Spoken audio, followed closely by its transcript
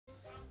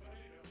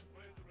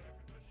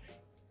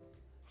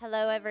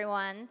Hello,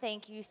 everyone.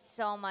 Thank you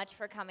so much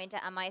for coming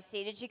to MIC.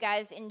 Did you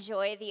guys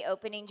enjoy the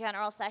opening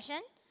general session?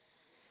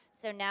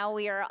 So now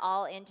we are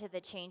all into the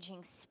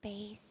changing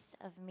space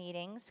of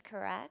meetings,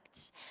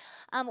 correct?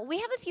 We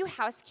have a few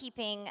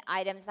housekeeping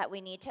items that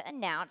we need to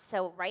announce.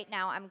 So right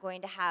now I'm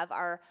going to have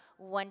our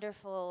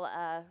wonderful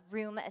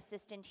room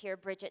assistant here,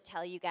 Bridget,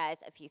 tell you guys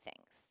a few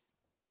things.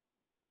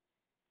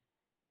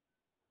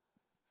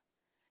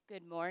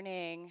 Good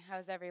morning.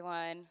 How's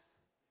everyone?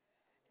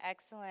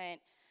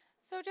 Excellent.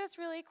 So just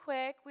really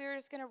quick, we're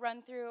just going to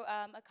run through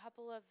a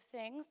couple of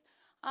things.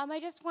 I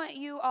just want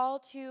you all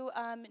to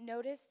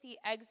notice the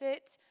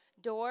exit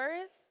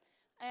doors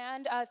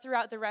and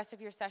throughout the rest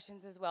of your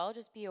sessions as well.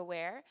 Just be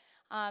aware.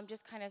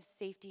 Just kind of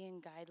safety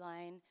and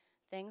guideline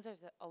things.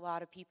 There's a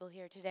lot of people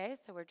here today,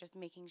 so we're just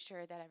making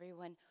sure that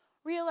everyone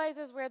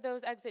realizes where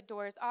those exit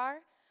doors are.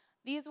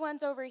 These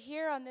ones over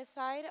here on this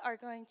side are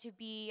going to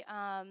be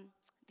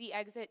the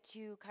exit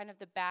to kind of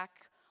the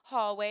back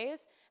hallways,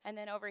 and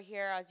then over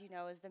here, as you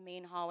know, is the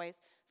main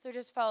hallways. So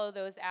just follow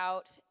those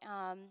out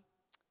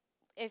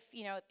if,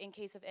 you know, in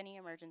case of any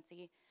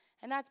emergency.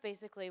 And that's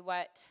basically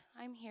what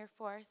I'm here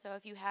for. So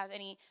if you have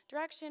any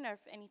direction or if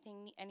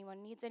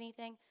anyone needs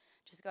anything,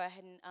 just go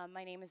ahead and,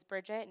 my name is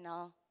Bridget, and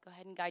I'll go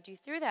ahead and guide you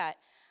through that.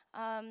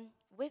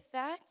 With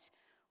that,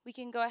 we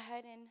can go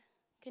ahead and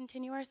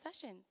continue our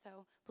session.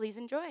 So please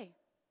enjoy.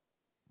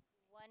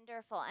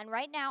 Wonderful. And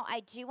right now, I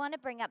do want to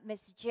bring up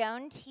Ms.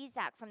 Joan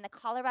Tezak from the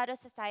Colorado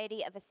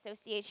Society of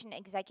Association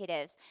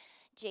Executives.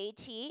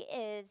 JT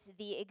is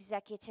the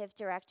executive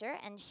director,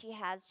 and she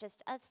has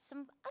just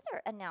some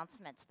other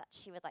announcements that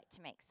she would like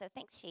to make. So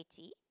thanks,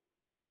 JT.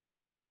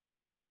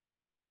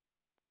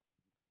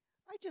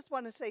 I just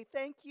want to say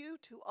thank you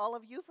to all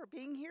of you for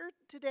being here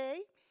today,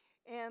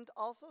 and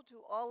also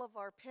to all of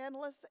our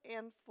panelists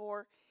and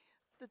for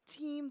the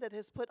team that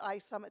has put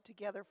iSummit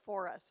together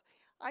for us.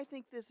 I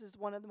think this is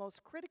one of the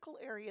most critical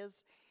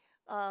areas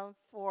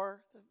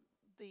for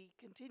the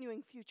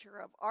continuing future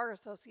of our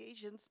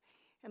associations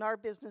and our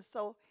business.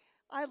 So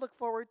I look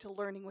forward to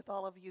learning with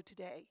all of you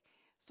today.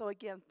 So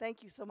again,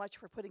 thank you so much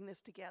for putting this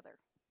together.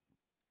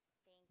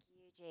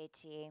 Thank you,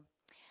 JT.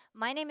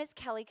 My name is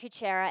Kelly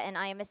Kucera, and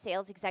I am a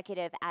sales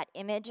executive at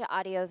Image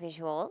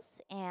Audiovisuals.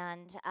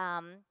 And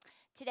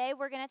today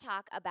we're going to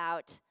talk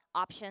about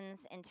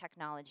options in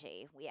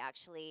technology. We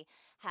actually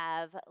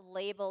have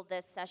labeled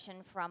this session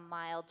from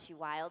mild to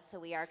wild, so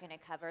we are going to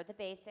cover the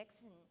basics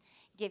and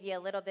give you a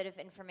little bit of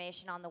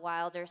information on the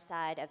wilder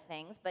side of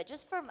things. But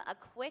just from a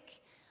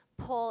quick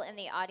poll in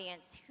the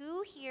audience,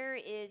 who here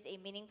is a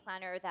meeting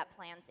planner that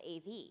plans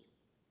AV?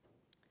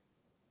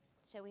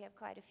 So we have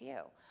quite a few.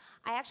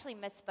 I actually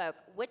misspoke.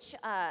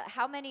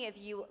 How many of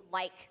you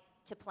like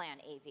to plan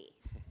AV?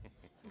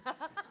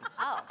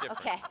 Oh,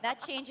 okay. That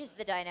changes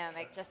the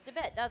dynamic just a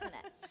bit, doesn't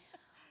it?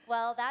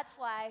 Well, that's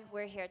why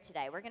we're here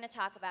today. We're going to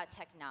talk about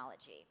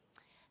technology.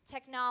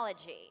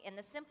 Technology, in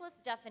the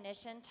simplest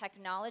definition,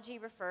 technology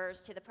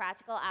refers to the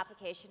practical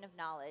application of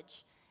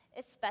knowledge,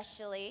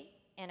 especially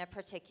in a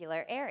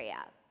particular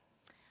area.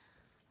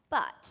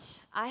 But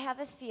I have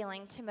a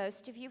feeling to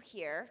most of you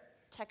here,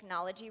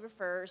 technology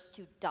refers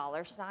to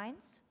dollar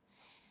signs,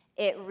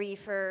 it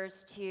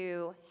refers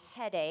to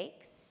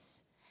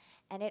headaches,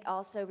 and it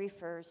also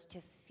refers to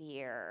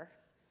fear.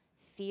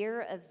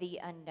 Fear of the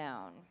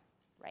unknown,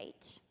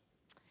 right?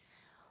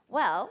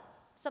 Well,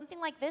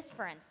 something like this,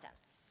 for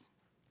instance.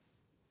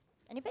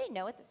 Anybody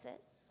know what this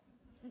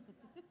is?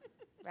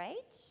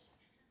 Right?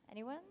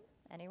 Anyone?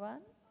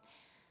 Anyone?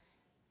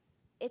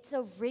 It's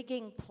a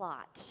rigging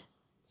plot.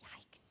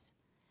 Yikes.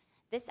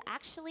 This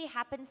actually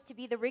happens to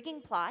be the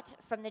rigging plot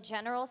from the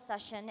general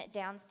session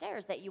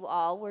downstairs that you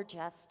all were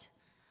just,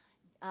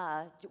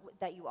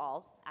 that you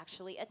all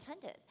actually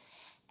attended.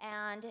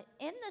 And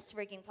in this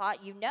rigging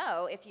plot, you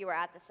know, if you were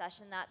at the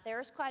session, that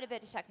there's quite a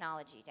bit of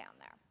technology down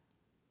there.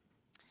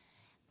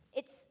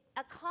 It's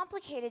a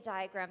complicated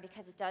diagram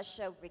because it does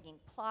show rigging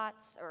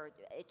plots, or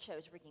it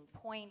shows rigging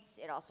points,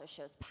 it also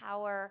shows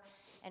power,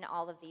 and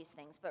all of these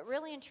things. But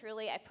really and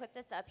truly, I put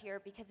this up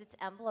here because it's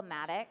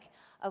emblematic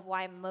of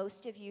why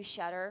most of you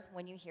shudder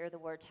when you hear the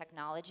word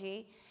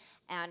technology,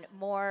 and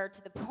more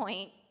to the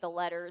point, the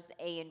letters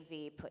A and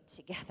V put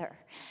together.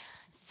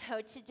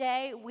 So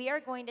today, we are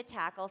going to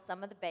tackle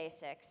some of the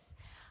basics,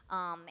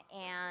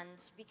 and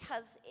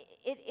because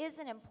it is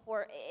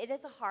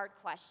a hard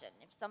question.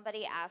 If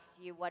somebody asks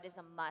you what is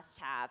a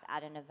must-have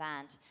at an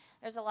event,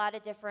 there's a lot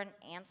of different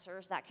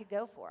answers that could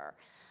go for.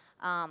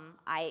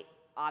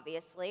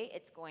 Obviously,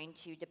 it's going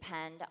to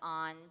depend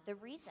on the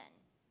reason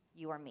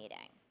you are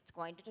meeting. It's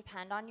going to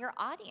depend on your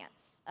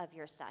audience of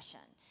your session.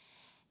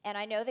 And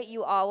I know that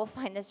you all will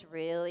find this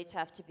really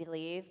tough to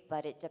believe,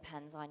 but it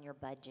depends on your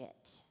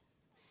budget.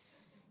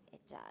 It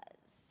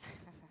does.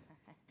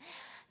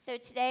 So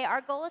today,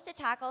 our goal is to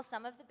tackle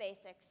some of the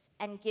basics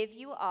and give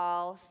you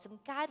all some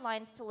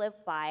guidelines to live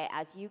by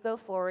as you go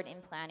forward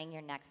in planning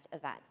your next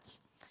event.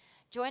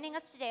 Joining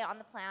us today on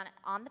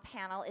the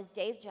panel is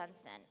Dave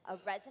Jensen, a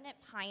resident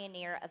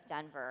pioneer of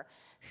Denver,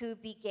 who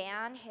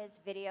began his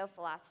video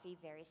philosophy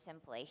very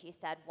simply. He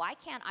said, "Why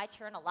can't I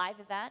turn a live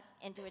event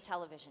into a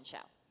television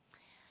show?"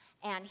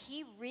 And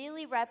he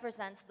really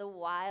represents the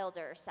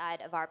wilder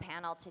side of our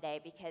panel today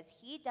because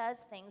he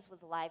does things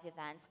with live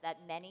events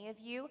that many of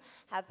you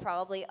have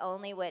probably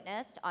only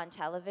witnessed on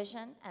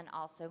television and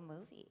also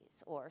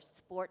movies or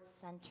sports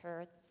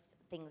centers,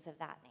 things of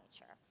that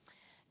nature.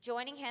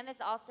 Joining him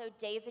is also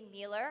David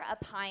Mueller, a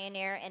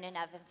pioneer in and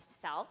of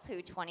himself,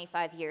 who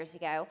 25 years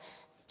ago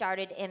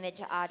started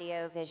Image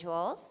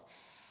Audiovisuals.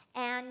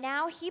 And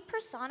now he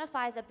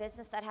personifies a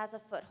business that has a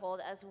foothold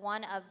as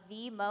one of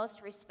the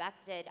most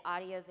respected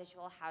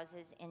audiovisual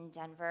houses in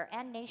Denver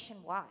and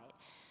nationwide.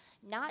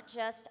 Not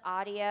just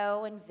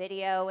audio and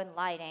video and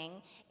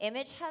lighting,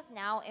 Image has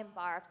now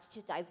embarked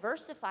to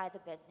diversify the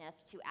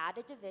business to add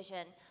a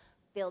division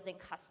building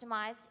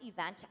customized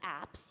event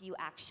apps. You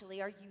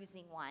actually are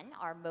using one.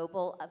 Our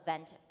mobile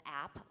event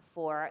app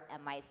for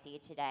MIC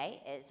today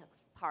is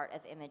part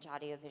of Image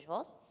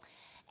Audiovisuals.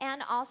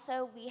 And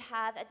also we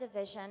have a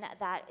division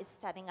that is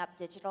setting up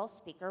digital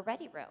speaker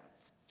ready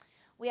rooms.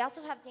 We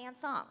also have Dan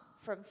Song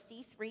from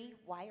C3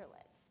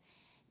 Wireless.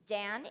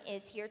 Dan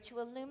is here to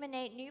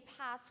illuminate new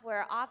paths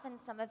where often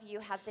some of you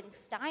have been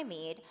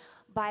stymied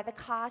by the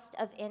cost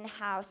of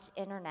in-house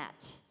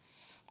internet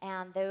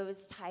and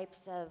those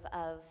types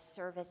of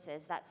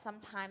services that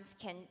sometimes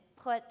can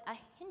put a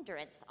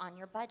hindrance on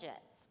your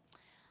budgets.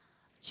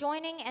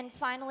 Joining and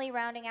finally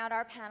rounding out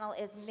our panel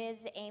is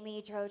Ms.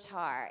 Amy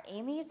Drotar.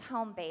 Amy's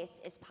home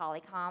base is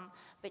Polycom,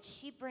 but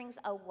she brings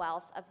a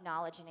wealth of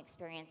knowledge and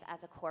experience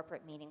as a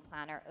corporate meeting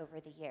planner over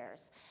the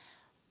years.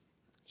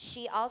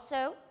 She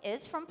also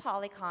is from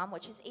Polycom,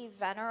 which is a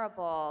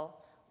venerable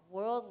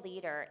world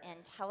leader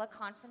in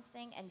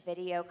teleconferencing and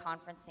video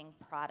conferencing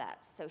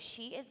products. So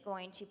she is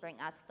going to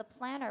bring us the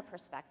planner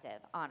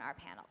perspective on our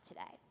panel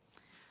today.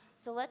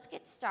 So let's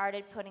get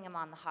started putting him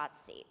on the hot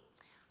seat.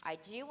 I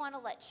do want to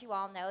let you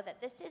all know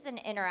that this is an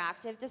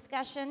interactive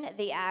discussion,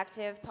 the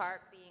active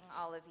part being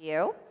all of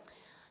you.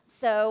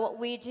 So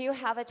we do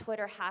have a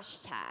Twitter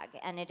hashtag,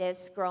 and it is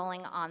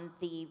scrolling on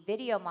the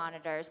video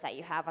monitors that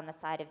you have on the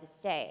side of the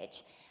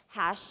stage.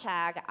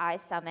 Hashtag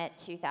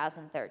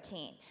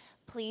iSummit2013.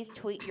 Please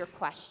tweet your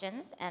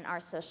questions, and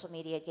our social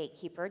media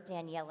gatekeeper,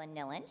 Daniela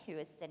Nillen, who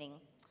is sitting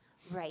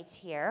right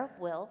here,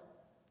 will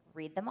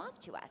read them off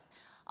to us.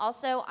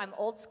 Also, I'm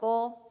old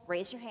school.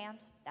 Raise your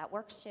hand. That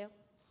works too.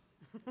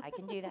 I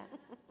can do that.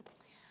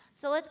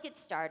 So let's get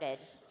started.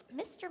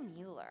 Mr.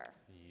 Mueller.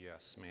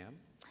 Yes, ma'am.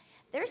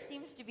 There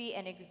seems to be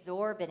an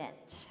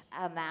exorbitant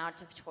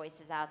amount of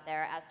choices out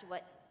there as to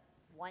what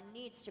one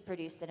needs to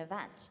produce an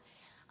event.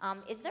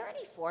 Is there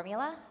any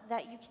formula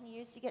that you can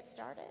use to get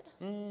started?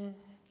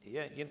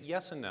 Yeah,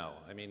 yes and no.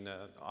 I mean,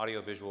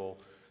 audiovisual,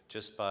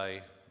 just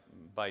by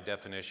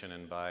definition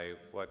and by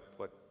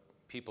what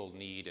people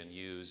need and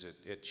use,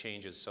 it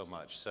changes so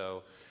much.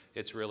 So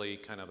it's really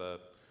kind of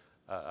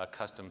a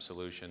custom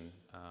solution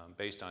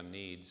based on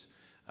needs.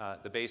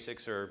 The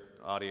basics are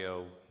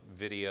audio,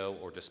 video,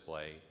 or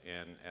display,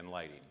 and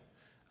lighting.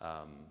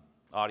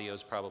 Audio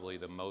is probably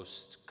the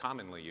most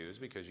commonly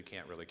used because you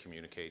can't really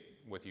communicate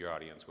with your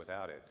audience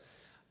without it.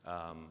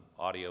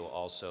 Audio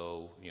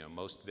also,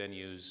 most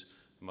venues,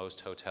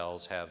 most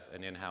hotels have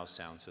an in-house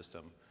sound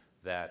system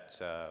that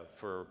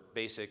for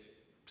basic,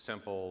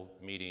 simple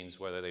meetings,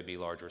 whether they be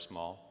large or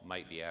small,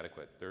 might be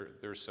adequate.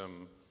 There's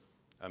some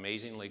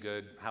amazingly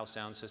good house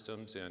sound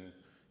systems in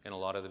a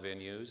lot of the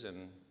venues,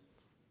 and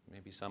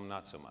maybe some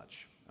not so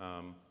much.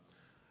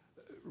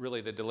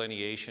 Really, the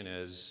delineation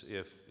is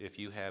if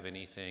you have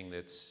anything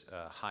that's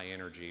high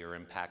energy or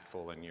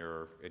impactful in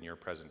your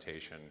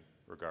presentation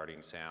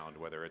regarding sound,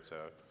 whether it's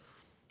a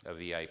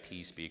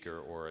VIP speaker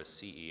or a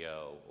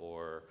CEO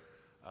or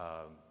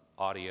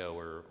audio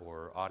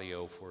or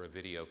audio for a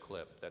video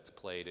clip that's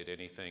played at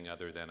anything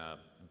other than a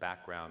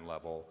background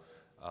level,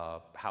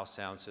 house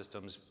sound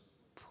systems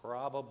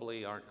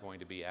probably aren't going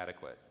to be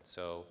adequate.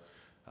 So,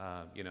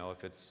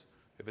 if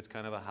it's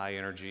kind of a high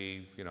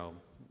energy,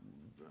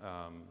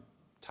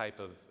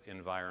 type of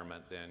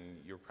environment, then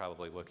you're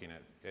probably looking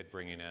at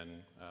bringing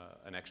in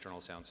an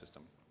external sound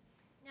system.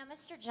 Now,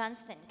 Mr.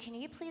 Johnston, can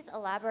you please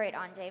elaborate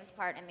on Dave's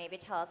part and maybe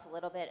tell us a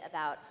little bit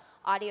about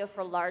audio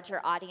for larger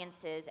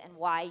audiences and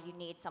why you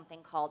need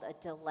something called a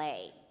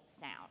delay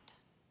sound?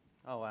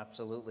 Oh,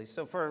 absolutely.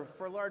 So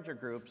for larger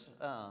groups,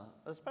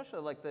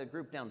 especially like the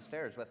group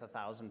downstairs with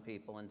 1,000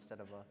 people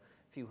instead of a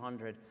few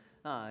hundred,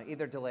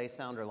 either delay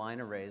sound or line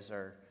arrays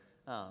are,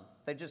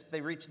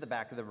 they reach the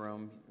back of the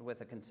room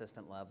with a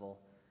consistent level.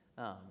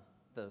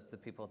 The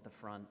people at the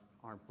front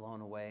aren't blown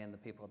away, and the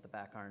people at the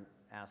back aren't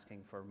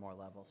asking for more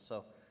level.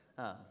 So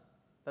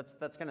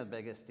that's kind of the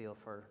biggest deal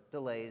for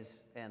delays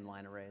and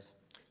line arrays.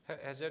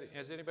 Has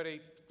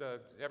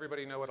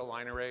everybody know what a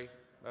line array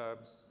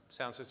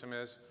sound system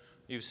is?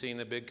 You've seen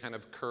the big kind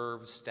of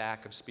curved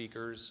stack of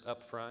speakers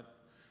up front.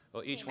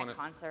 Well, each one at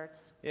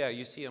concerts. Yeah,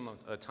 you see them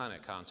a ton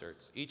at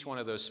concerts. Each one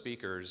of those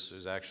speakers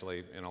is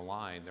actually in a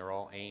line. They're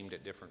all aimed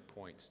at different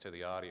points to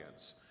the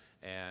audience.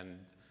 And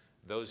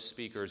those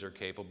speakers are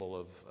capable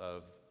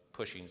of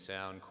pushing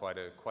sound quite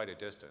a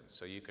distance.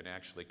 So you can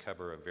actually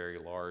cover a very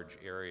large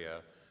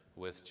area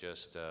with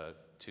just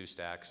 2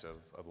 stacks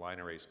of line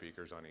array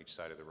speakers on each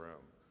side of the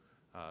room.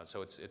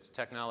 So it's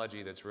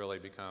technology that's really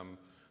become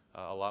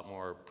a lot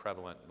more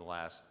prevalent in the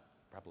last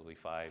probably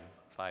 5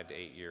 to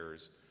 8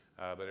 years.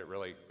 But it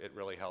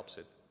really helps.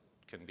 It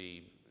can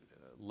be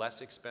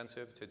less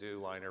expensive to do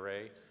line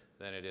array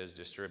than it is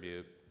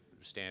distribute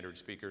standard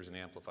speakers and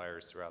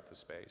amplifiers throughout the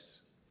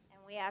space. And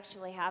we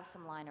actually have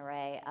some line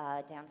array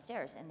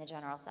downstairs in the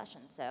general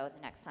session, so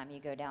the next time you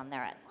go down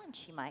there at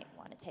lunch, you might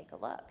want to take a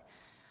look.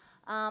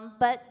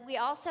 But we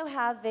also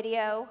have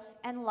video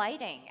and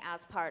lighting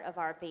as part of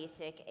our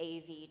basic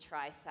AV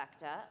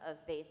trifecta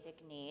of basic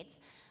needs.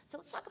 So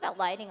let's talk about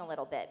lighting a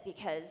little bit,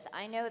 because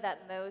I know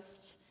that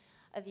most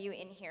of you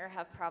in here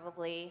have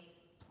probably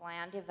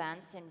planned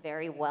events in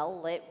very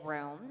well-lit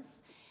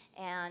rooms,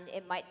 and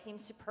it might seem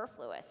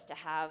superfluous to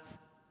have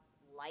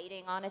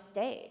lighting on a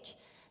stage.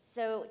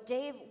 So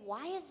Dave,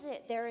 why is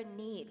there a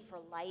need for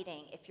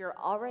lighting if you're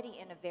already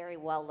in a very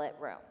well-lit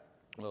room?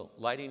 Well,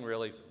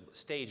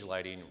 stage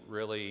lighting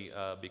really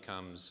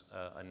becomes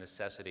a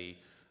necessity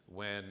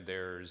when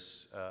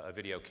there's a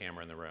video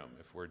camera in the room.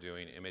 If we're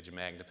doing image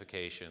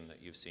magnification that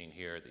you've seen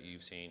here, that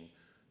you've seen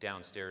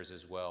downstairs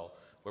as well,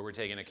 where we're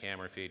taking a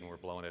camera feed and we're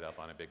blowing it up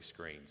on a big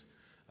screens.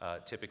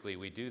 Typically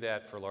we do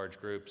that for large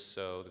groups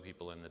so the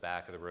people in the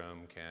back of the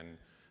room can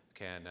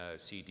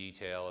see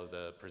detail of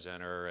the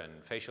presenter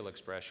and facial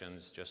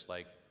expressions just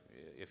like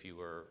if you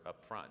were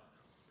up front.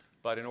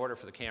 But in order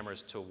for the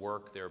cameras to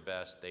work their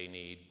best, they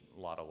need a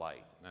lot of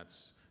light.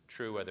 That's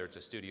true whether it's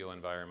a studio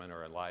environment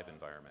or a live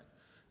environment.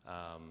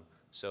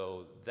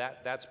 So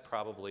that's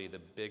probably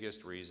the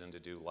biggest reason to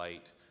do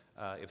light.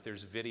 If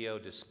there's video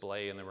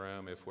display in the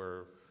room, if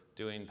we're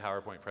doing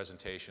PowerPoint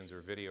presentations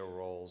or video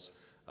rolls,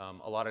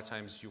 a lot of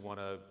times you want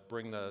to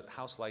bring the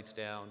house lights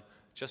down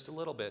just a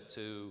little bit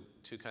to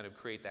kind of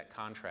create that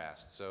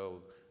contrast.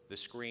 So the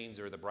screens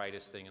are the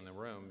brightest thing in the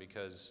room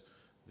because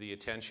the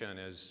attention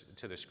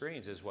to the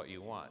screens is what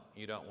you want.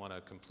 You don't want a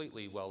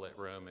completely well-lit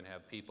room and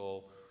have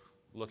people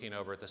looking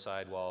over at the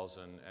side walls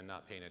and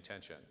not paying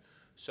attention.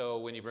 So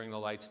when you bring the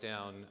lights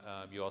down,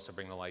 you also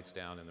bring the lights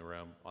down in the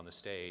room on the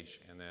stage,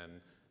 and then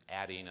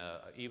adding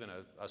even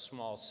a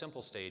small,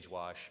 simple stage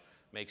wash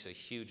makes a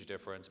huge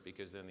difference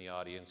because then the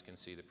audience can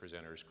see the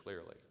presenters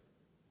clearly.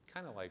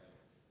 Kind of like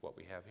what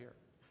we have here.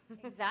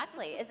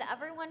 Exactly. Is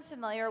everyone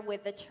familiar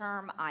with the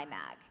term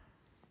IMAG?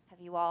 Have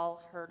you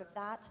all heard of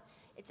that?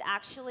 It's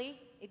actually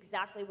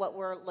exactly what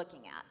we're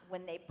looking at.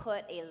 When they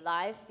put a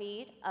live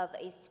feed of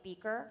a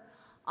speaker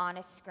on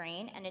a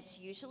screen, and it's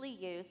usually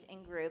used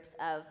in groups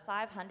of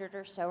 500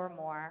 or so or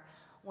more,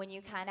 when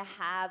you kind of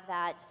have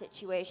that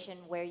situation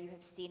where you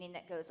have seating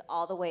that goes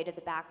all the way to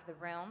the back of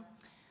the room.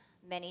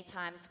 Many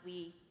times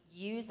we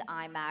use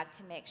IMAG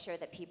to make sure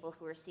that people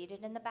who are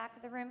seated in the back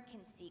of the room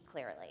can see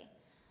clearly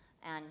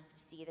and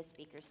see the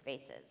speakers'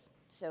 faces.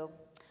 So,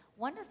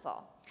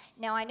 wonderful.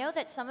 Now, I know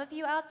that some of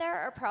you out there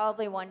are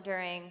probably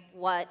wondering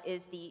what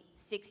is the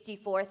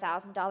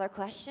 $64,000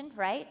 question,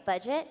 right?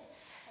 Budget.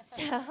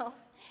 So,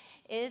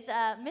 is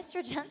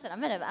Mr. Jensen,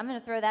 I'm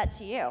gonna throw that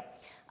to you.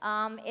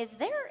 Is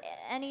there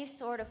any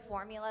sort of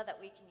formula that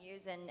we can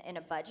use in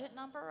a budget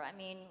number? I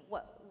mean,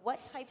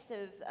 what types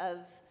of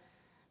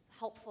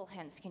helpful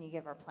hints can you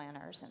give our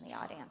planners in the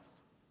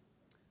audience?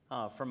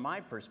 From my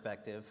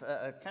perspective,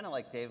 kind of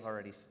like Dave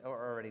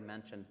already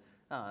mentioned,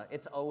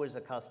 it's always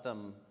a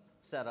custom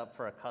setup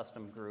for a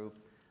custom group.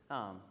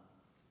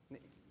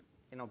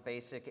 You know,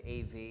 basic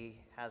AV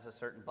has a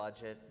certain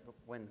budget.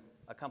 When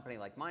a company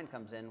like mine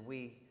comes in,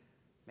 we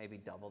maybe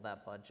double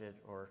that budget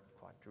or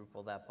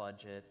quadruple that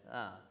budget.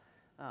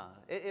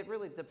 It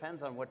really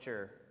depends on what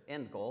your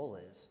end goal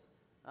is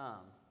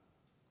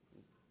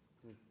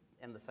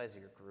and the size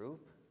of your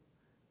group.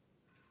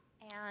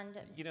 And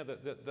you know,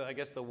 I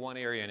guess the one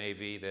area in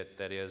AV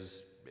that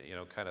is, you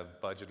know, kind of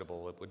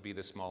budgetable, it would be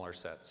the smaller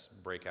sets,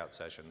 breakout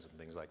sessions and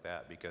things like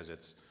that, because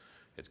it's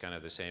kind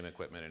of the same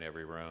equipment in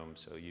every room,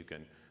 so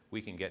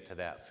we can get to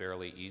that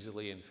fairly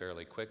easily and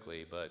fairly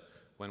quickly. But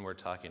when we're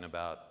talking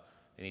about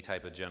any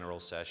type of general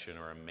session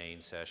or a main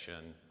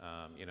session,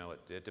 you know,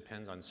 it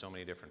depends on so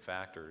many different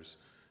factors.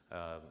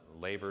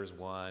 Labor's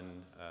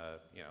one,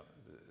 you know,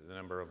 the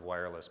number of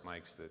wireless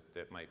mics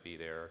that might be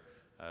there.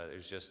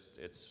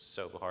 It's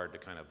so hard to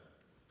kind of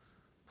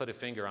put a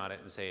finger on it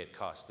and say it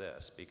costs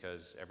this,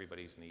 because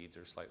everybody's needs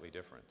are slightly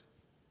different.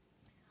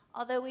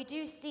 although we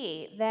do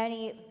see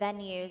many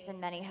venues and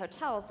many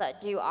hotels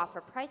that do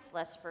offer price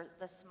lists for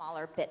the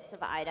smaller bits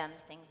of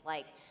items, things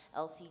like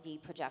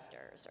LCD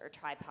projectors or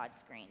tripod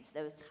screens,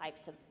 those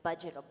types of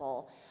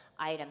budgetable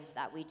items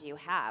that we do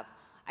have.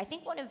 I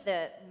think one of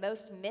the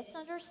most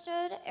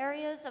misunderstood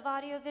areas of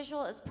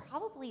audiovisual is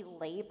probably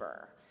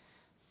labor.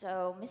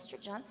 So, Mr.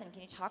 Johnson,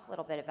 can you talk a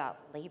little bit about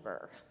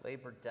labor?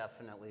 Labor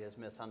definitely is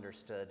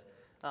misunderstood.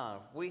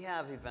 We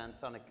have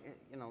events on,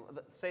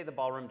 say the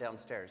ballroom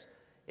downstairs.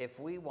 If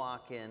we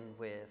walk in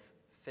with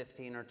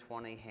 15 or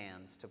 20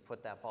 hands to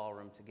put that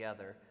ballroom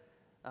together,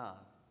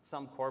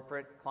 some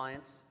corporate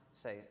clients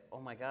say, oh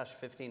my gosh,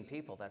 15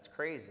 people, that's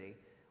crazy.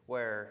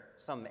 Where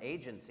some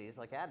agencies,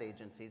 like ad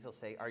agencies, will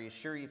say, are you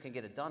sure you can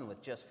get it done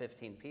with just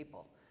 15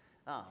 people?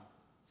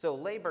 So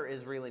labor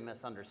is really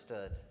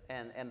misunderstood,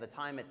 and the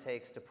time it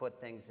takes to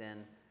put things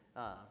in,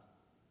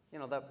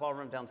 that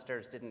ballroom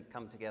downstairs didn't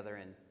come together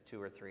in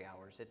 2 or 3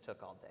 hours. It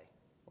took all day,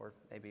 or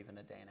maybe even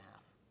a day and a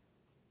half.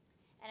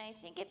 And I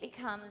think it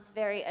becomes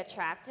very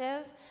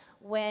attractive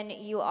when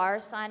you are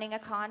signing a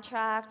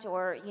contract,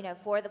 or,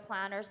 for the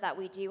planners that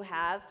we do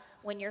have,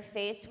 when you're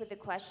faced with the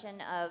question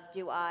of,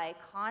 do I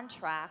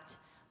contract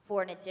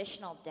for an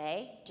additional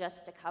day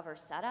just to cover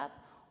setup,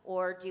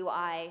 or do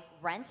I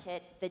rent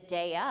it the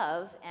day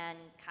of and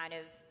kind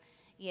of,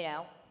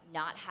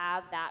 not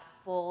have that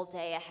full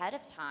day ahead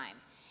of time?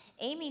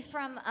 Amy,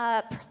 from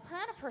a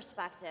planner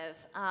perspective,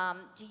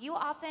 do you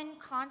often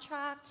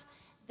contract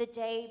the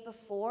day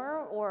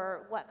before,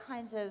 or what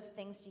kinds of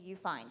things do you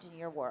find in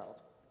your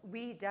world?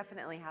 We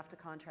definitely have to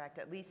contract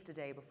at least a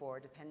day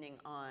before, depending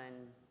on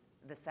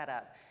the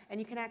setup. And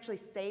you can actually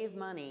save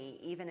money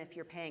even if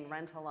you're paying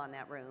rental on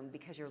that room,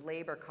 because your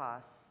labor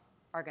costs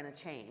are going to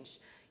change.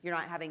 You're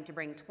not having to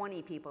bring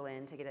 20 people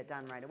in to get it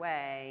done right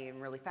away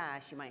and really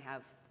fast. You might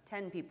have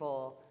 10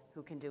 people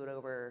who can do it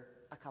over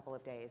a couple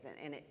of days,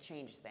 and it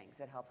changes things.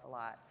 It helps a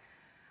lot.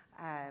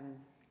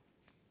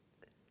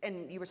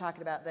 And you were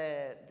talking about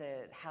the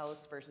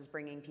house versus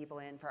bringing people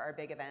in. For our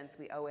big events,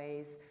 we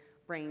always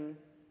bring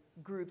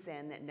groups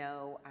in that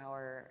know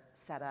our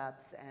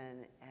setups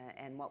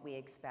and what we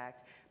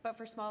expect. But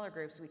for smaller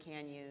groups, we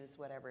can use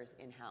whatever's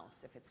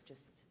in-house. If it's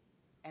just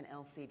an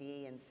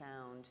LCD and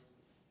sound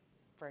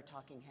for a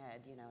talking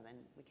head, then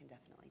we can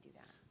definitely do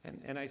that.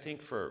 And I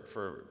think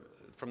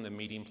from the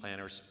meeting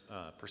planner's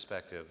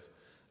perspective,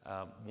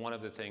 one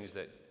of the things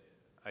that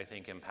I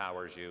think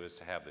empowers you is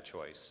to have the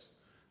choice.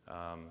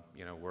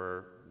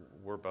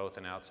 We're both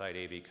an outside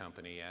AV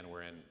company, and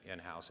we're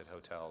in-house at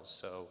hotels,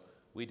 so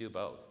we do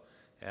both.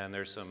 And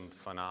there's some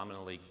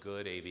phenomenally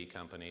good AV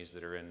companies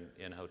that are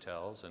in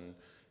hotels,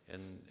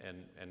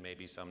 and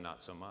maybe some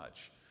not so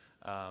much.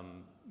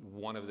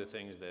 One of the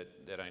things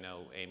that I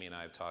know Amy and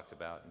I have talked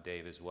about, and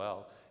Dave as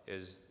well,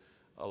 is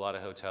a lot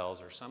of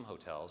hotels, or some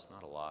hotels,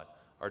 not a lot,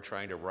 are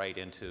trying to write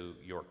into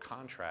your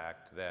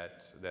contract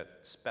that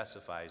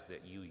specifies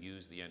that you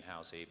use the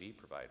in-house AV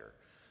provider.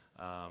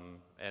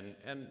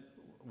 And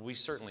we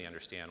certainly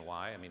understand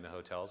why. I mean, the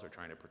hotels are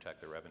trying to protect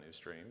their revenue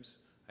streams.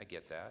 I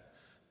get that.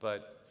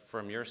 But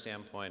from your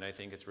standpoint, I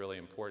think it's really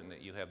important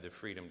that you have the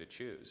freedom to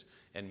choose.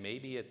 And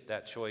maybe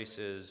that choice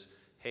is,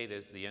 hey,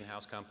 the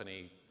in-house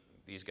company,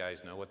 these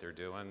guys know what they're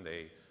doing.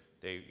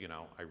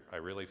 I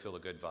really feel a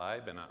good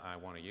vibe, and I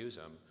want to use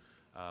them.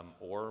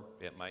 Or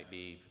it might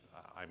be,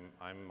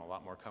 I'm a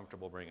lot more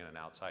comfortable bringing an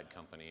outside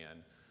company in.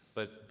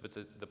 But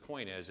the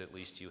point is, at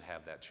least you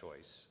have that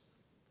choice.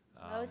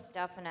 Most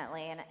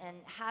definitely, and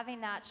having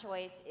that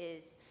choice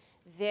is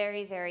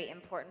very, very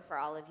important for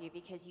all of you,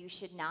 because you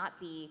should not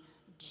be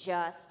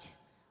just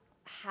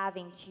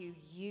having to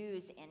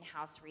use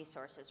in-house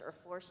resources or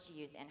forced to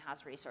use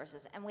in-house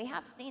resources. And we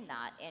have seen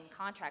that in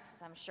contracts,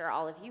 as I'm sure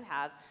all of you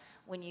have.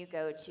 When you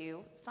go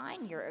to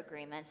sign your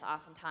agreements,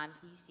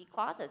 oftentimes you see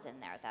clauses in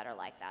there that are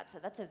like that. So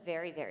that's a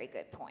very, very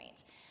good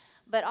point.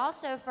 But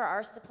also for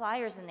our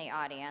suppliers in the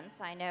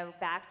audience, I know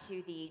back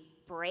to the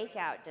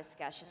breakout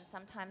discussion,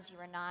 sometimes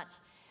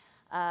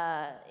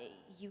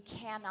you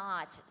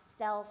cannot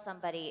sell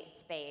somebody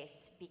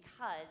space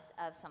because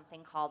of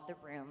something called the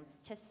rooms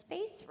to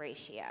space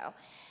ratio.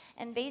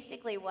 And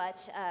basically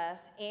what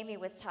Amy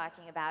was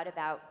talking about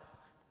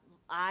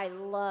I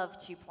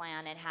love to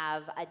plan and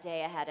have a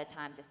day ahead of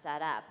time to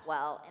set up.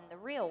 Well, in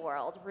the real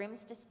world,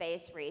 rooms to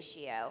space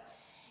ratio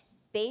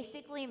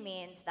basically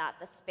means that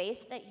the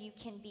space that you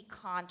can be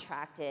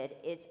contracted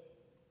is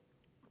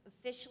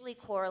officially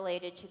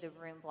correlated to the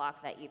room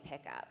block that you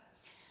pick up.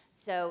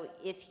 So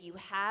if you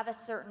have a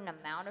certain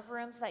amount of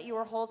rooms that you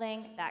are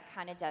holding, that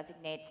kind of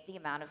designates the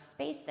amount of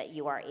space that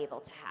you are able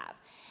to have.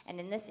 And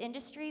in this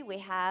industry, we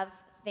have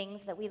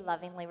things that we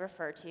lovingly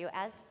refer to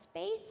as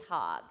space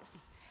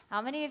hogs.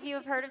 How many of you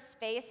have heard of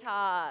space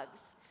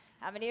hogs?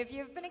 How many of you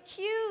have been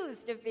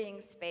accused of being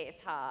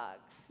space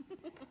hogs?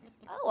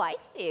 Oh, I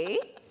see.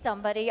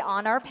 Somebody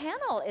on our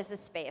panel is a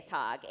space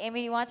hog.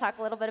 Amy, you want to talk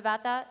a little bit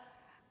about that?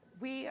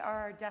 We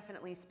are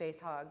definitely space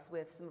hogs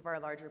with some of our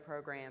larger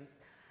programs.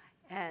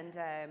 And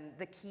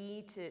the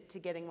key to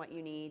getting what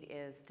you need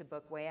is to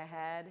book way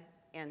ahead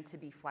and to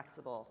be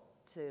flexible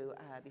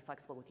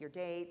with your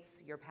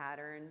dates, your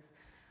patterns,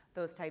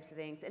 those types of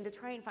things, and to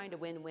try and find a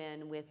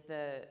win-win with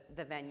the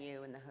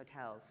venue and the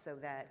hotels so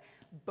that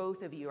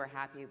both of you are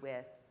happy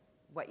with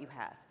what you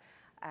have.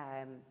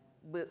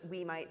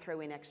 We might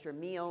throw in extra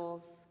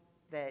meals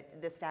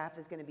that the staff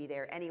is going to be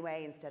there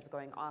anyway. Instead of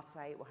going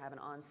off-site, we'll have an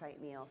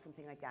on-site meal,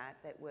 something like that,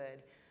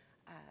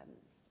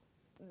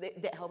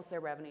 that helps their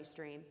revenue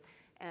stream.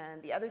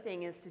 And the other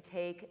thing is to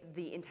take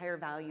the entire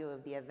value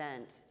of the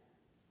event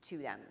to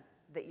them.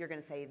 That you're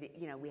going to say that,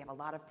 you know, we have a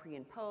lot of pre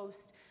and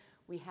post.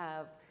 We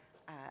have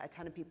a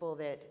ton of people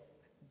that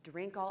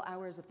drink all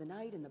hours of the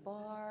night in the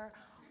bar.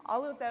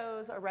 All of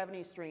those are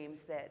revenue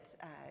streams that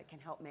can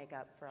help make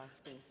up for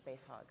us being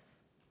space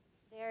hogs.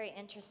 Very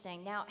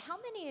interesting. Now, how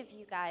many of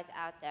you guys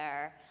out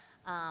there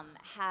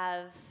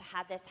have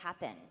had this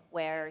happen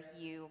where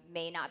you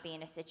may not be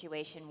in a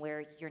situation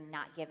where you're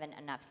not given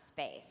enough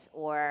space?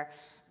 Or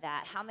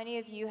that, how many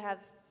of you have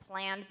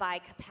planned by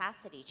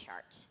capacity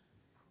chart?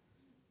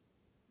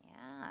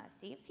 Yeah, I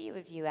see a few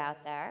of you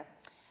out there.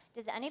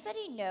 Does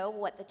anybody know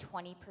what the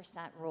 20%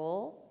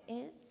 rule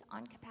is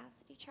on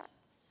capacity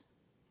charts?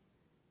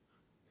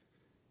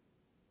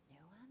 No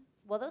one?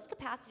 Well, those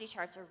capacity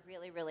charts are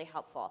really, really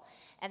helpful.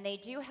 And they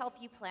do help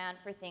you plan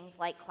for things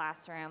like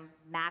classroom,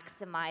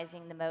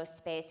 maximizing the most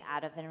space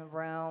out of a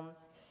room,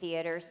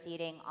 theater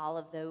seating, all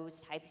of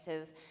those types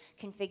of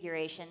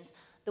configurations.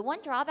 The one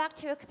drawback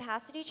to a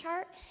capacity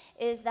chart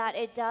is that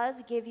it does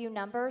give you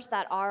numbers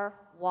that are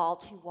wall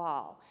to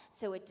wall.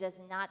 So it does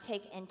not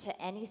take into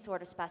any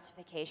sort of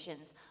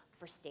specifications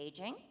for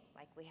staging,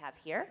 like we have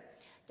here.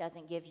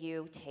 Doesn't give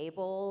you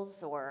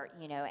tables or,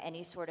 you know,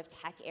 any sort of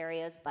tech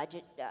areas,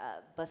 budget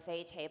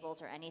buffet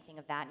tables or anything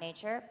of that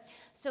nature.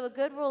 So a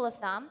good rule of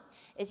thumb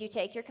is you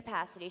take your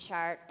capacity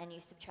chart and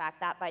you subtract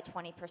that by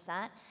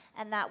 20%,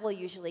 and that will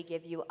usually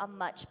give you a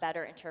much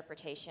better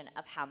interpretation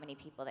of how many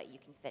people that you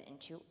can fit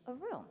into a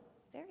room.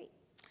 Very.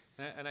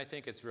 And I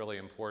think it's really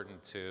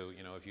important to,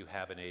 you know, if you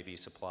have an AV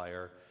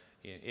supplier,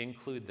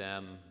 include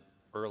them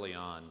early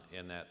on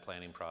in that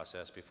planning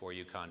process before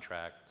you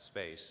contract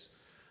space.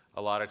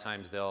 A lot of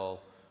times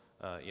they'll,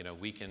 you know,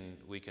 we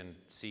can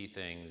see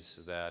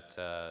things that,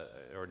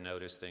 or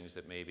notice things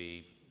that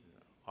maybe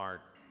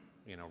aren't,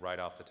 you know, right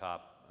off the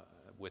top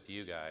with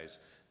you guys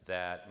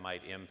that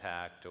might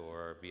impact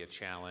or be a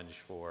challenge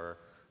for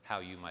how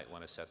you might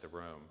want to set the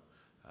room.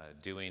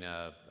 Doing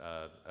a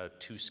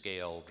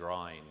two-scale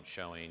drawing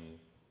showing,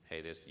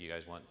 hey, this, you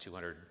guys want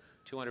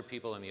 200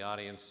 people in the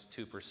audience,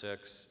 2 per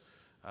 6,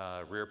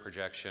 rear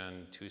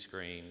projection, 2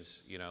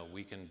 screens. You know,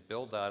 we can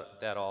build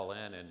that all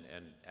in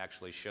and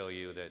actually show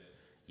you that,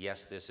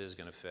 yes, this is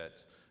going to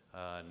fit.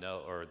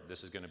 No, or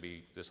this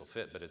will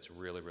fit, but it's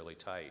really, really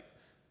tight.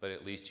 But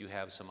at least you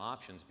have some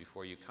options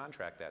before you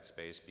contract that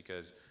space,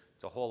 because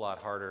it's a whole lot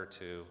harder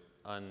to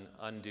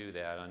undo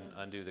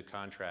the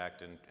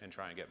contract and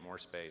try and get more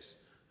space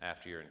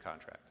after you're in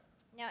contract.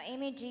 Now,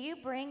 Amy, do you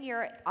bring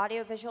your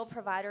audiovisual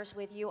providers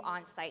with you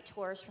on site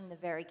tours from the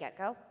very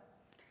get-go?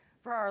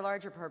 For our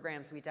larger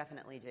programs, we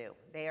definitely do.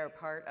 They are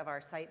part of our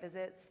site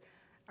visits.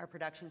 Our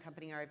production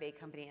company, our event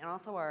company, and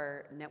also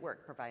our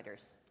network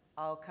providers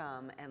all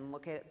come and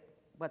look at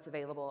what's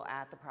available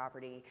at the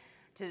property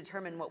to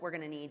determine what we're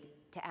going to need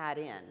to add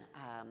in.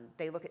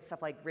 They look at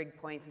stuff like rig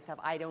points and stuff.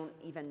 I don't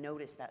even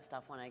notice that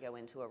stuff when I go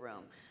into a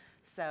room.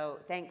 So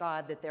thank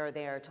God that they're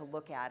there to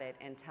look at it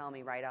and tell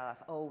me right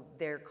off, oh,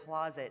 their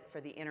closet for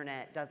the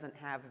internet doesn't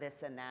have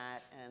this and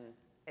that, and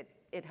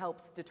it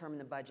helps determine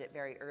the budget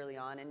very early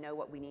on and know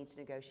what we need to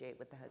negotiate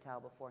with the hotel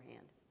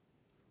beforehand.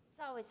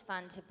 It's always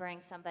fun to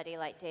bring somebody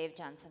like Dave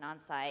Jensen on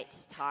site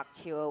to talk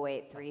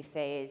 208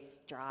 three-phase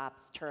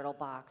drops, turtle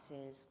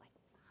boxes. Like,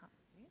 huh,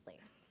 really?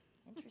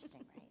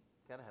 Interesting, right?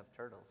 Gotta have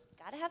turtles.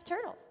 Gotta have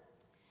turtles.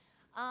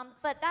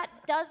 But that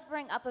does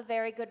bring up a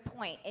very good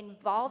point.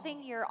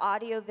 Involving your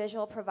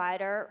audiovisual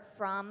provider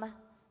from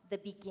the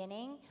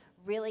beginning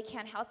really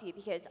can help you,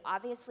 because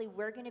obviously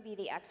we're going to be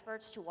the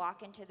experts to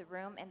walk into the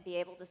room and be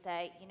able to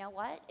say, you know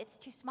what, it's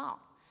too small.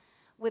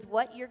 With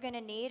what you're going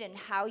to need and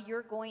how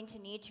you're going to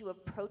need to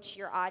approach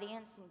your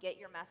audience and get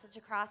your message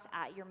across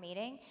at your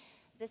meeting,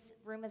 this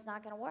room is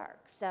not going to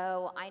work.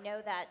 So I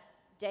know that,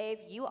 Dave,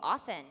 you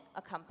often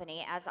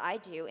accompany, as I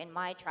do in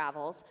my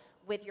travels,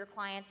 with your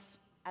clients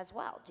as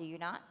well, do you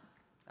not?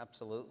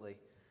 Absolutely.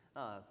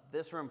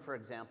 This room, for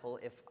example,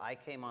 if I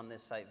came on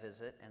this site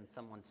visit and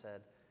someone said,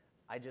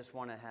 I just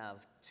want to have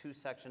 2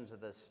 sections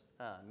of this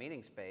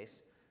meeting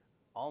space,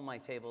 all my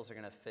tables are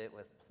going to fit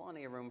with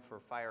plenty of room for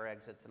fire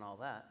exits and all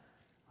that,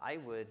 I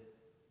would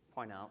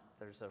point out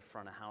there's a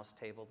front of house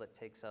table that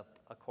takes up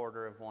a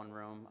quarter of one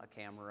room, a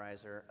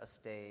camerizer, a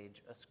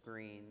stage, a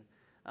screen,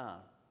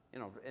 you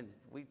know, and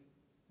we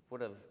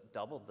would have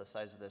doubled the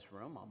size of this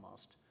room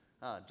almost,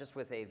 just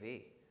with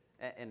AV,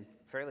 and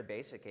fairly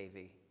basic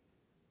AV.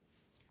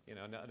 You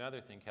know,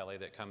 another thing, Kelly,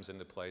 that comes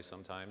into play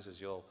sometimes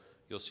is you'll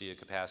see a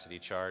capacity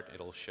chart.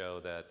 It'll show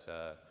that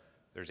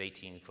there's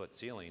 18-foot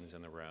ceilings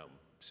in the room.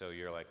 So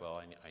you're like,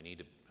 well, I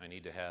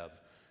need to have,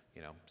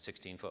 you know,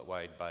 16-foot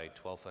wide by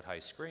 12-foot high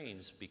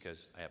screens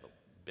because I have a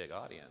big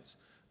audience.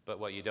 But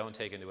what you don't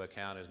take into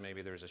account is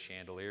maybe there's a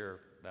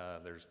chandelier.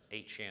 There's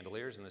 8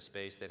 chandeliers in the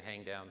space that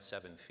hang down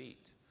 7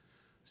 feet.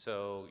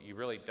 So you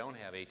really don't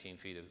have 18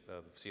 feet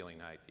of ceiling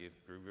height. You've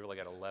really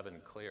got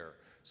 11 clear.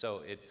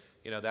 So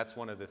you know, that's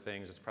one of the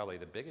things. It's probably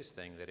the biggest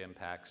thing that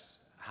impacts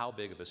how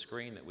big of a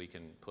screen that we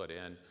can put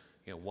in.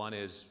 You know, one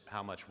is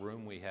how much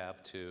room we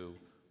have to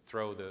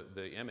throw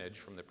the image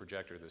from the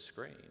projector to the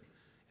screen.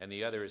 and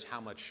the other is how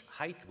much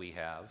height we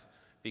have,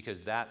 because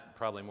that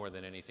probably more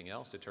than anything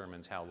else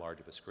determines how large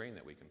of a screen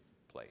that we can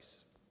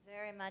place.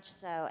 Very much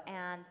so,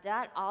 and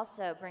that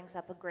also brings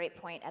up a great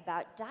point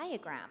about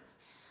diagrams.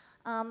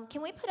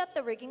 Can we put up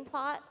the rigging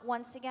plot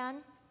once again,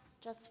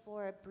 just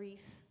for a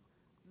brief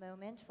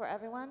moment for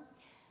everyone?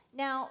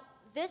 Now,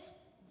 this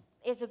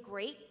is a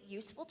great,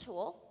 useful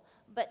tool,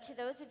 but to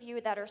those of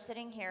you that are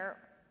sitting here,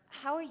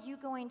 how are you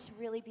going to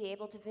really be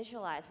able to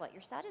visualize what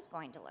your set is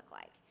going to look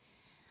like?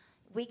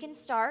 We can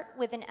start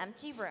with an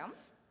empty room,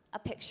 a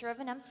picture of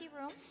an empty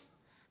room,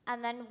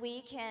 and then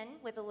we can,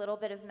 with a little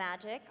bit of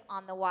magic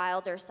on the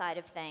wilder side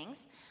of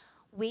things,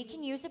 we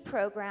can use a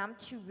program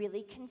to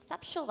really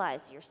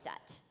conceptualize your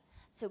set.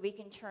 So we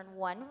can turn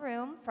one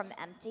room from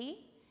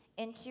empty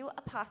into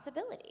a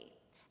possibility,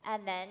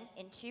 and then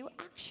into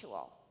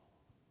actual,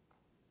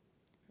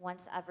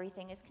 once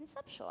everything is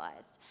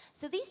conceptualized.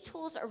 So these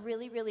tools are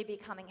really, really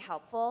becoming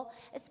helpful,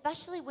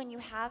 especially when you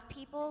have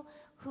people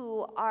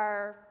who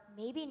are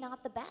maybe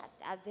not the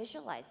best at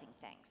visualizing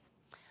things.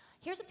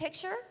 Here's a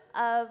picture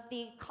of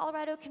the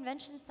Colorado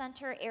Convention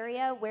Center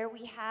area where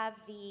we have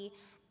the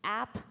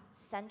App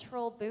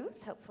Central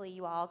booth. Hopefully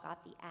you all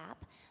got the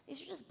app.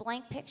 These are just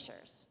blank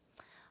pictures.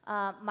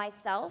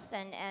 Myself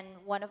and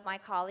one of my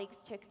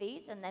colleagues took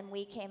these, and then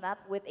we came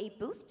up with a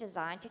booth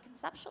design to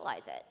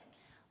conceptualize it.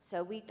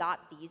 So we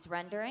got these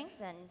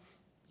renderings, and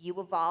you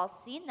have all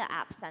seen the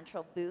App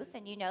Central booth,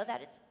 and you know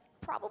that it's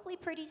probably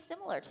pretty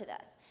similar to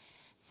this.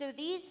 So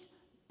these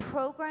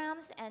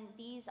programs and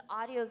these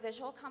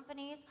audiovisual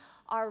companies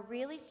are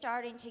really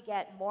starting to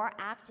get more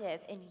active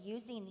in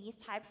using these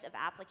types of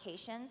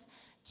applications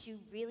to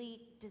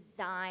really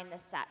design the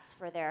sets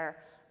for their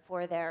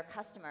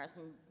customers.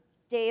 And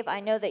Dave, I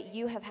know that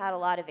you have had a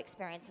lot of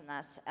experience in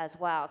this as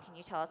well. Can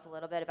you tell us a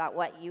little bit about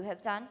what you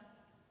have done?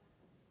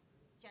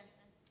 Jensen,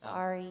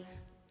 sorry.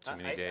 Too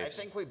many Daves. I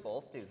think we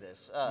both do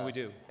this. We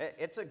do.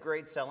 It's a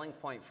great selling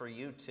point for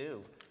you,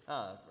 too,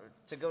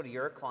 to go to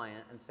your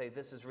client and say,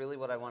 this is really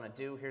what I want to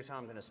do. Here's how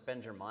I'm going to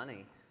spend your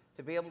money.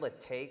 To be able to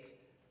take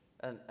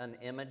an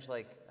image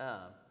like,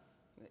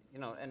 you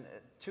know, and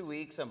 2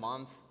 weeks, a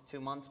month,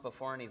 2 months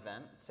before an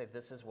event, say,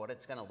 this is what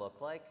it's going to look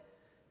like.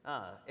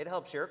 It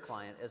helps your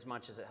client as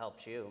much as it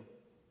helps you.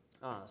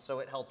 So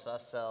it helps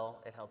us sell,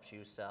 it helps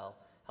you sell,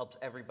 helps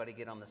everybody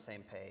get on the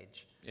same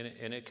page.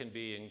 And it can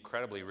be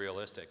incredibly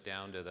realistic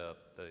down to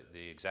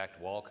the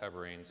exact wall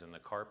coverings and the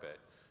carpet.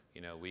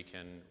 You know, we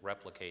can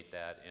replicate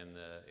that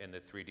in the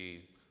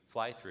 3D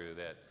fly-through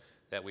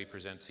that we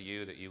present to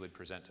you, that you would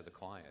present to the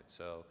client.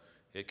 So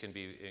it can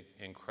be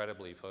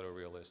incredibly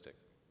photorealistic.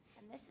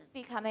 And this is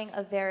becoming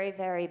a very,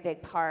 very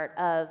big part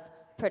of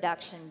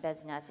production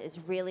business, is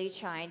really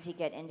trying to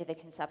get into the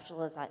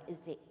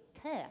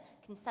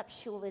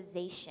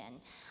conceptualization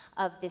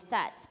of the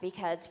sets,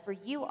 because for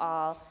you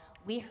all,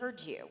 we heard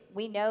you.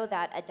 We know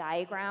that a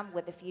diagram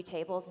with a few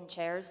tables and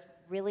chairs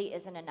really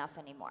isn't enough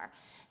anymore.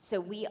 So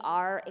we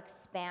are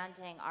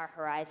expanding our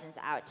horizons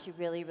out to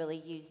really,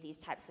 really use these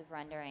types of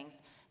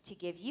renderings to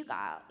give you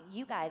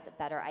guys a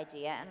better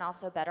idea and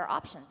also better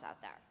options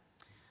out there.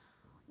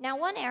 Now,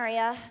 one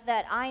area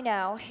that I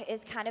know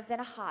is kind of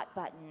been a hot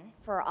button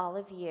for all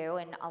of you,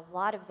 and a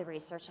lot of the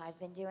research I've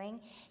been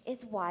doing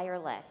is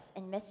wireless.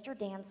 And Mr.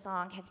 Dan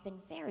Song has been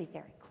very,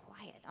 very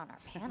quiet on our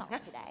panel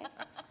today.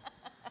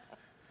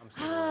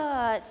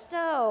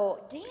 So,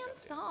 Dan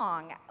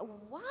Song,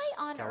 why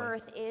on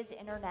earth is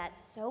internet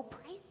so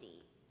pricey?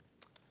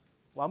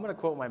 Well, I'm going to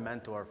quote my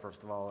mentor,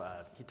 first of all.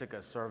 He took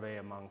a survey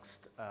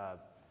amongst a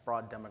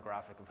broad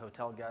demographic of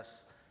hotel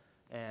guests,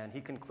 and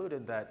he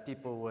concluded that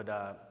people would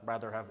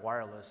rather have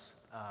wireless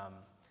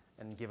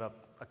and give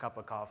up a cup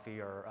of coffee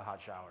or a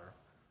hot shower.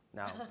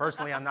 Now,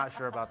 personally, I'm not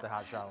sure about the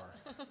hot shower.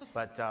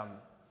 But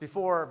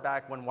before,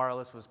 back when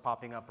wireless was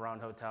popping up around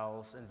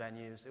hotels and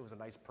venues, it was a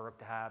nice perk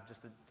to have,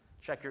 just to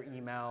check your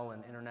email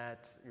and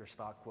internet, your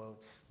stock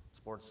quotes,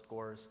 sports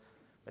scores.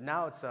 But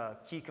now it's a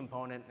key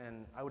component,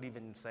 and I would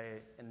even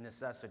say a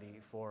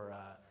necessity for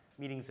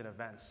meetings and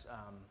events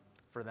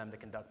for them to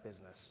conduct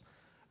business.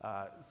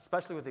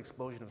 Especially with the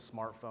explosion of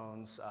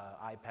smartphones,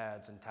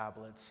 iPads and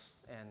tablets,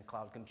 and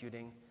cloud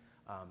computing.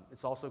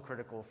 It's also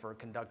critical for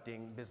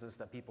conducting business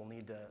that people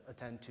need to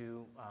attend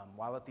to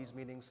while at these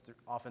meetings,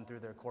 often through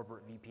their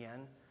corporate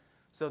VPN.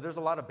 So there's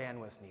a lot of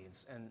bandwidth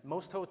needs, and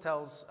most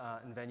hotels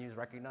and venues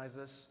recognize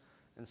this,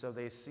 and so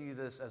they see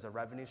this as a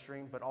revenue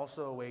stream, but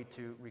also a way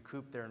to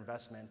recoup their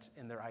investment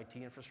in their IT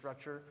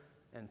infrastructure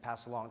and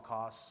pass along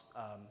costs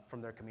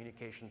from their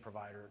communication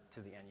provider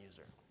to the end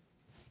user.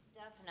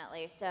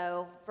 Definitely.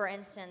 So, for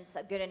instance,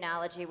 a good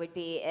analogy would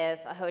be if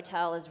a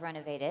hotel is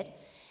renovated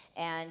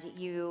and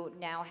you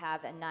now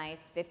have a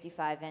nice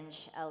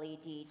 55-inch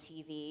LED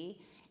TV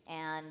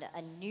and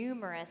a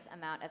numerous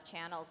amount of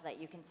channels that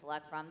you can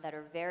select from that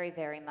are very,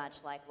 very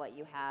much like what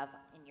you have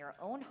in your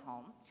own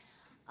home,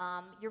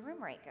 your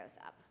room rate goes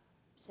up.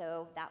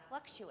 So that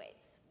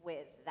fluctuates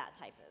with that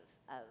type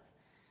of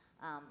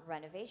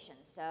renovation.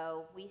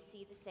 So we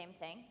see the same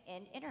thing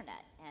in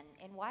internet and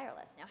in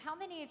wireless. Now, how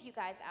many of you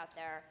guys out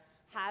there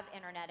have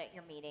internet at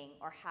your meeting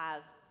or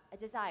have a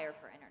desire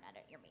for internet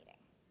at your meeting?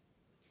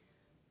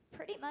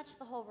 Pretty much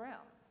the whole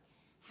room.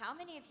 How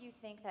many of you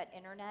think that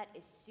internet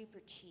is super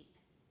cheap?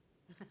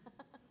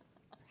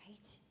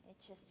 Right?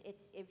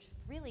 It's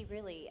really,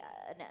 really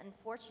an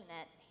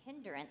unfortunate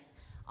hindrance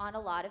on a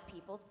lot of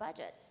people's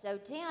budgets. So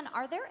Dan,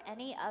 are there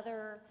any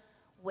other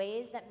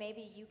ways that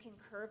maybe you can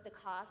curb the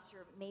costs,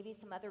 or maybe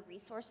some other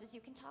resources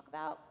you can talk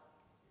about?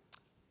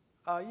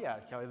 Yeah,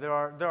 Kelly, there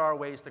are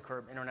ways to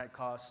curb internet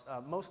costs.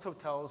 Most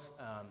hotels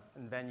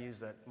and venues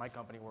that my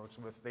company works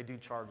with, they do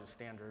charge a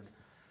standard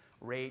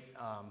rate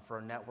for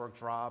a network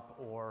drop,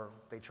 or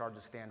they charge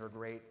a standard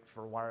rate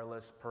for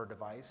wireless per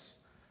device.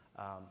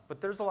 But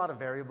there's a lot of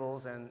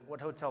variables, and what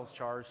hotels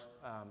charge,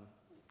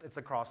 it's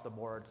across the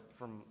board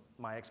from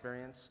my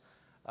experience.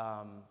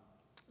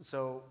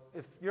 So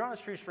if you're on a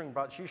shoestring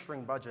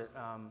budget,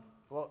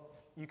 well,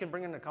 you can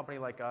bring in a company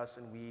like us,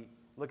 and we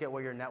look at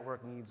what your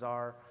network needs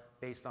are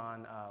based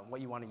on what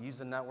you want to use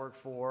the network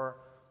for.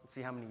 Let's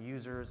see how many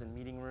users and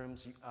meeting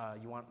rooms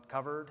you want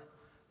covered,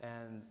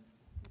 and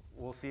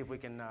we'll see if we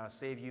can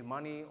save you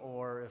money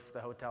or if the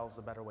hotel is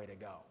a better way to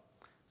go.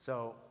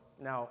 So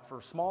now,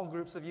 for small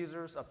groups of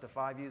users, up to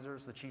 5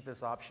 users, the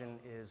cheapest option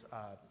is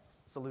a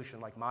solution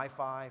like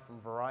MiFi from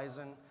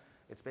Verizon.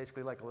 It's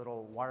basically like a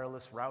little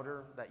wireless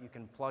router that you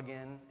can plug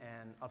in,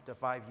 and up to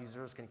 5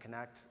 users can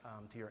connect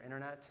to your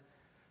internet.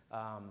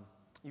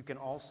 You can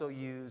also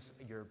use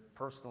your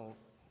personal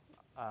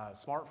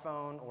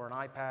smartphone or an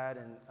iPad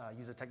and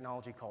use a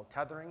technology called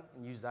tethering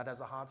and use that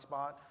as a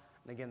hotspot.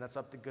 And again, that's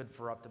good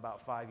for up to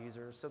about 5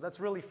 users. So that's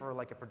really for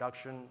like a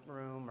production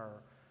room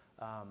or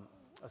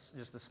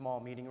just a small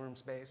meeting room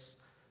space.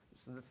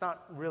 So that's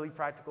not really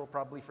practical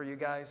probably for you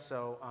guys.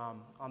 So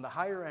on the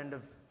higher end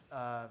of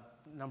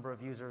number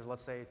of users,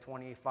 let's say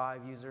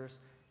 25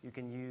 users, you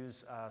can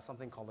use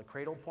something called a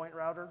cradle point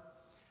router.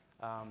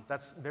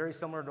 That's very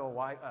similar to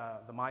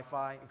the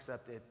MiFi,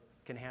 except it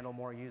can handle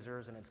more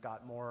users and it's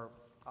got more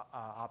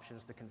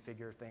options to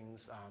configure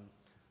things,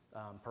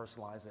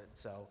 personalize it.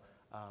 So,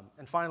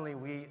 and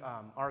finally,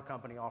 our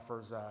company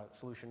offers a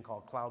solution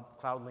called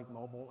CloudLink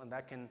Mobile, and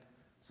that can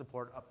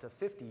support up to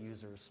 50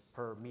 users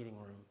per meeting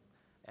room.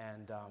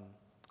 And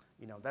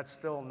that's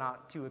still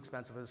not too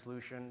expensive of a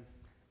solution.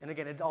 And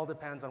again, it all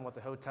depends on what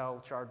the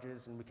hotel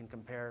charges, and we can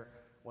compare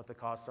what the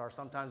costs are.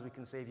 Sometimes we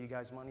can save you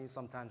guys money,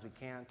 sometimes we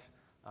can't.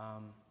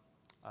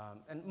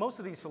 And most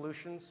of these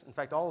solutions, in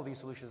fact, all of these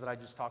solutions that I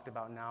just talked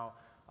about now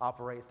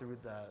operate through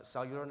the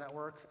cellular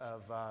network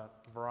of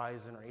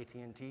Verizon or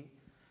AT&T.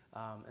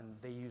 And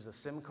they use a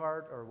SIM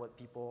card, or what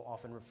people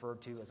often refer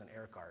to as an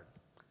air card.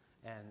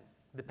 And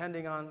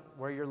depending on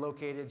where you're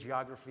located,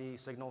 geography,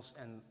 signals,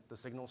 and the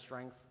signal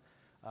strength,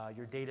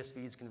 your data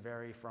speeds can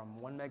vary from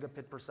 1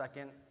 megabit per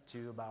second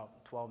to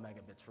about 12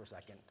 megabits per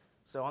second.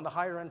 So on the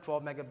higher end,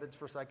 12 megabits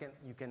per second,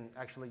 you can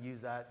actually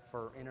use that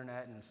for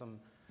internet and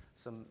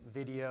some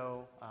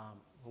video.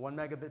 1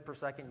 megabit per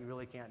second, you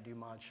really can't do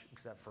much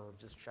except for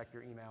just check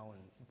your email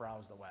and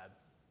browse the web.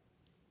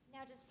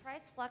 Now, does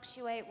price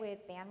fluctuate with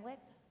bandwidth?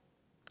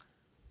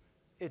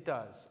 It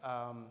does.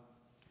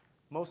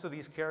 Most of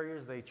these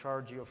carriers, they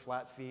charge you a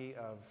flat fee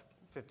of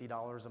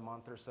 $50 a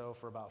month or so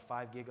for about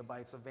 5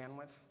 gigabytes of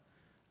bandwidth.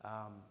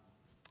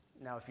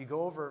 Now, if you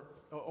go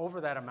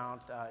over that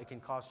amount, it can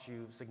cost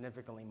you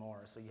significantly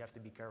more, so you have to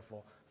be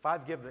careful.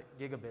 5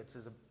 gigabits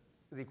is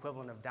the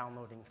equivalent of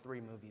downloading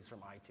 3 movies from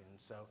iTunes,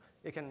 so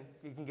it can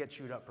get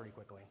chewed up pretty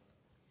quickly.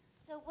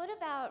 So what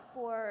about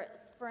for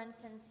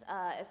instance,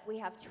 if we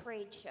have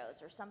trade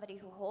shows or somebody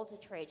who holds a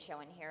trade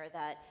show in here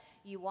that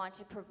you want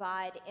to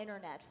provide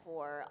internet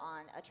for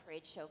on a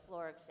trade show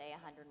floor of, say,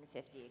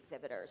 150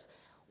 exhibitors?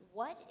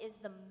 What is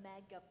the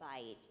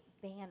megabyte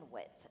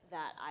bandwidth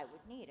that I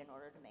would need in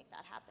order to make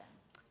that happen?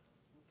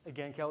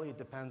 Again, Kelly, it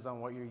depends on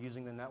what you're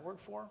using the network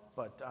for,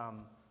 but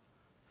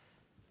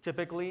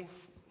typically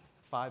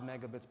 5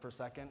 megabits per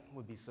second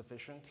would be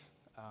sufficient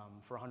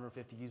for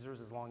 150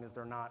 users, as long as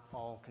they're not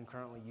all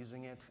concurrently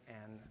using it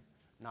and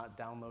not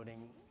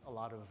downloading a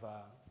lot of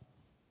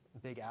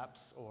big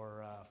apps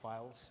or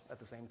files at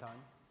the same time.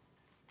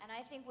 And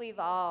I think we've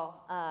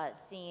all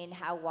seen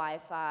how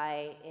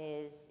Wi-Fi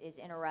is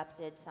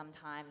interrupted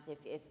sometimes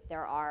if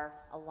there are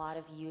a lot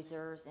of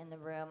users in the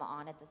room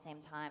on at the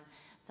same time.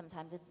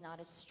 Sometimes it's not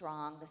as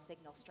strong, the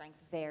signal strength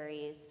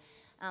varies.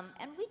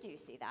 And we do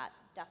see that,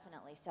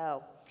 definitely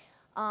so.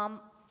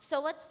 So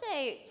let's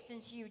say,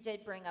 since you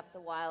did bring up the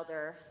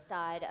wilder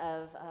side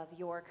of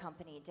your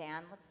company,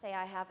 Dan, let's say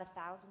I have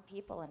 1,000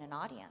 people in an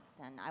audience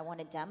and I want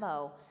to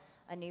demo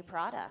a new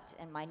product,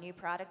 and my new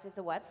product is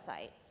a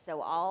website. So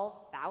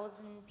all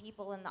 1,000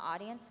 people in the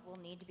audience will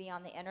need to be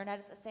on the internet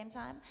at the same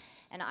time,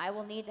 and I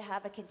will need to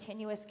have a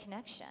continuous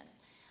connection.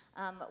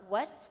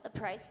 What's the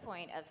price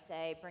point of,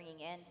 say, bringing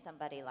in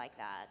somebody like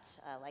that,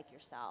 like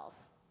yourself?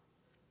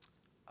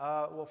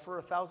 Well, for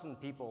 1,000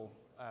 people,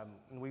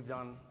 and we've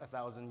done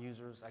 1,000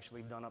 users,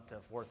 actually we've done up to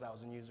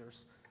 4,000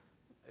 users.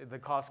 The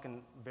cost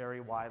can vary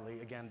widely,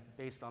 again,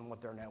 based on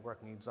what their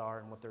network needs are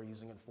and what they're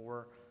using it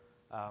for.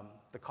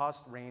 The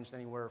cost ranged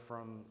anywhere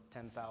from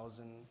 $10,000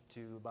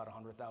 to about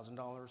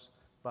 $100,000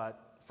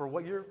 But for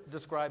what you're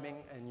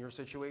describing in your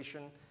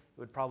situation, it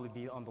would probably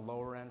be on the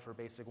lower end for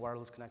basic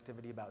wireless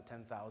connectivity, about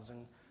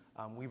 10,000.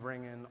 We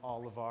bring in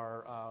all of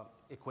our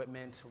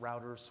equipment,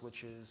 routers,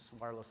 switches,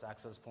 wireless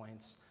access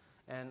points.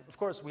 And of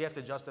course, we have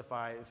to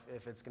justify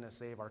if it's going to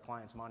save our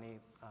clients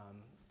money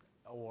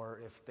or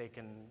if they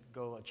can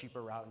go a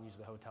cheaper route and use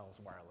the hotel's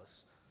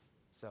wireless.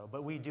 So,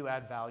 but we do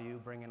add value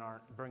bringing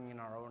in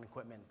our own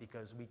equipment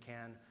because we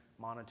can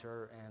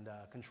monitor and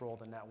control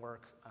the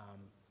network,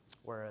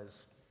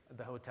 whereas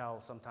the hotel,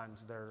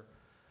 sometimes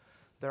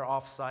they're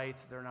off-site,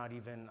 they're not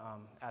even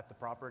at the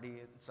property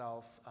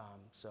itself.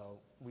 So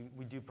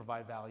we do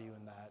provide value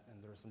in that,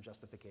 and there's some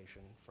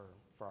justification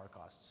for our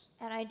costs.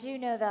 And I do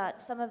know that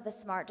some of the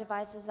smart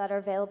devices that are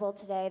available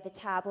today, the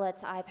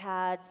tablets,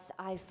 iPads,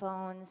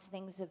 iPhones,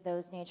 things of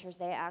those natures,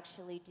 they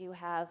actually do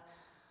have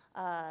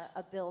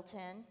a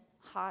built-in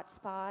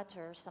hotspot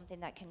or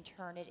something that can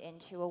turn it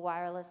into a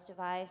wireless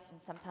device,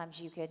 and sometimes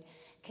you could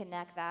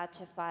connect that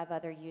to 5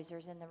 other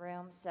users in the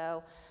room.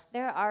 So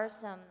there are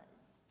some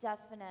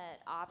definite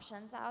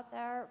options out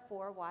there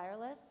for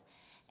wireless.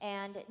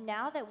 And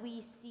now that we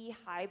see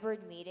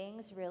hybrid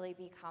meetings really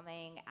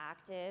becoming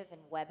active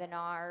and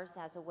webinars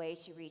as a way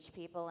to reach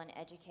people and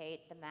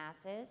educate the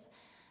masses,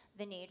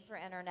 the need for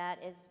internet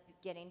is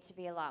getting to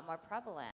be a lot more prevalent.